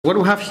What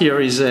we have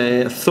here is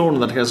a thorn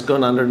that has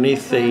gone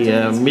underneath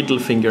the middle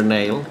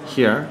fingernail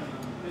here,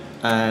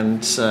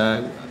 and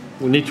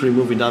we need to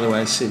remove it,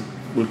 otherwise it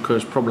will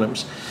cause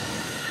problems.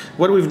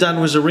 What we've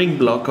done was a ring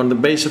block on the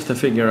base of the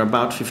finger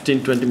about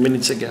 15-20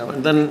 minutes ago,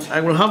 and then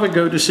I will have a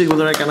go to see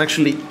whether I can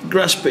actually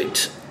grasp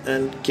it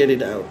and get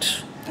it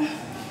out.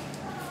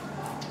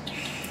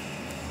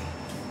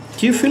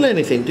 Do you feel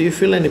anything? Do you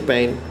feel any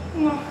pain?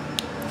 No.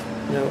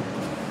 No.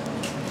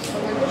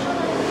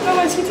 Non,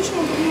 est-ce qu'il touche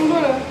mon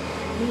doigt là?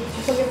 Tu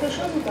sens quelque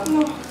chose ou pas?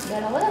 Non. Ben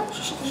alors voilà.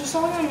 Je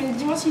sens rien, mais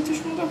dis-moi s'il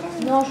touche mon doigt quand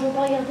même. Non, je veux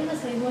pas regarder là,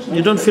 c'est moi.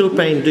 You don't feel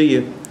pain, do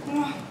you?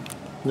 Non.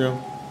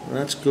 No.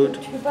 That's good.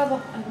 Tu peux pas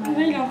avoir. Là,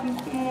 il a un peu de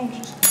coup. Non,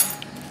 juste.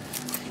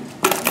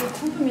 Il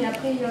coupe, mais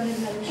après il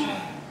enlève la lèche. J'ai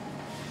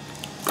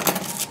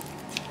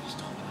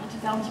trop peur. Tu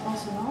fais un petit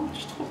pansement.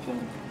 J'ai trop peur.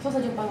 Ça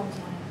dure pas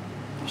longtemps.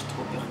 J'ai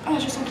trop peur. Ah,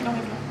 je sens qu'il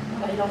enlève là.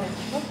 Bah, il enlève,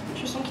 tu vois.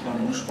 Je sens qu'il Ne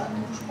enlève. bouge pas, ne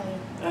bouge pas.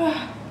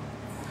 Ah.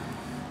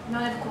 Il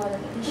enlève quoi là?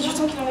 Je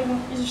sens qu'il enlève un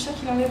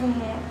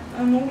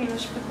ongle, je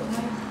sais pas quoi. De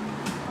toute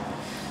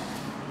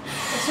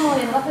façon, on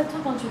enlèvera pas de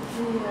toi quand tu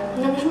fais.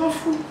 Non, mais je m'en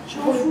fous. Je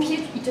m'en Pour le fous.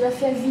 pied, il te l'a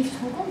fait à vif, tu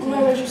te rends compte?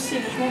 Ouais, je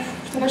sais, je m'en fous.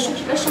 Putain, là, je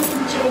sens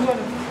qu'il me tire le doigt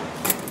là.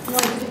 Non,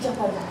 il te tire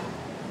pas le doigt.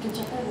 Il te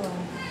tire pas le doigt.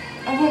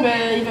 Ah bon,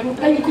 bah, il va me.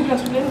 Là, il coupe un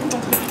truc, là, il coupe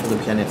un truc. The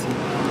pianist.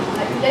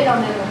 Là, il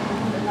enlève.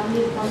 Il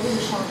enlève les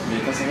charges.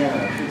 Mais quand ça vient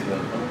à la chute, tu vas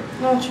pas.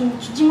 Non, tu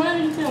dis-moi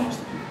la vérité, hein.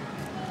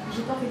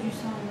 J'ai pas fait du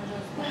sang, moi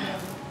j'ose pas. Putain,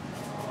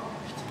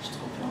 j'ai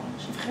trop peur.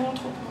 J'ai vraiment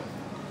trop peur.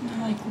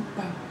 Non, il coupe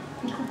pas.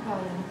 Il coupe pas,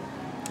 là.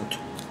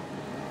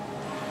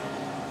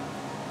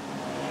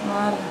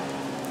 Voilà.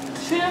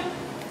 Fais là.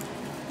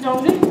 Il a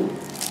enlevé?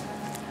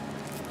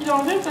 Il a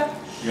enlevé ou pas?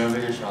 Il a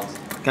enlevé les charges.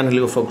 Can a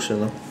little focus, you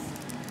know.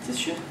 C'est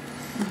sûr?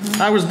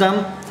 I was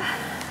done.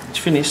 It's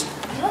finished.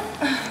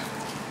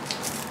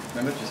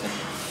 Même tu sais.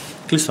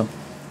 Clisso.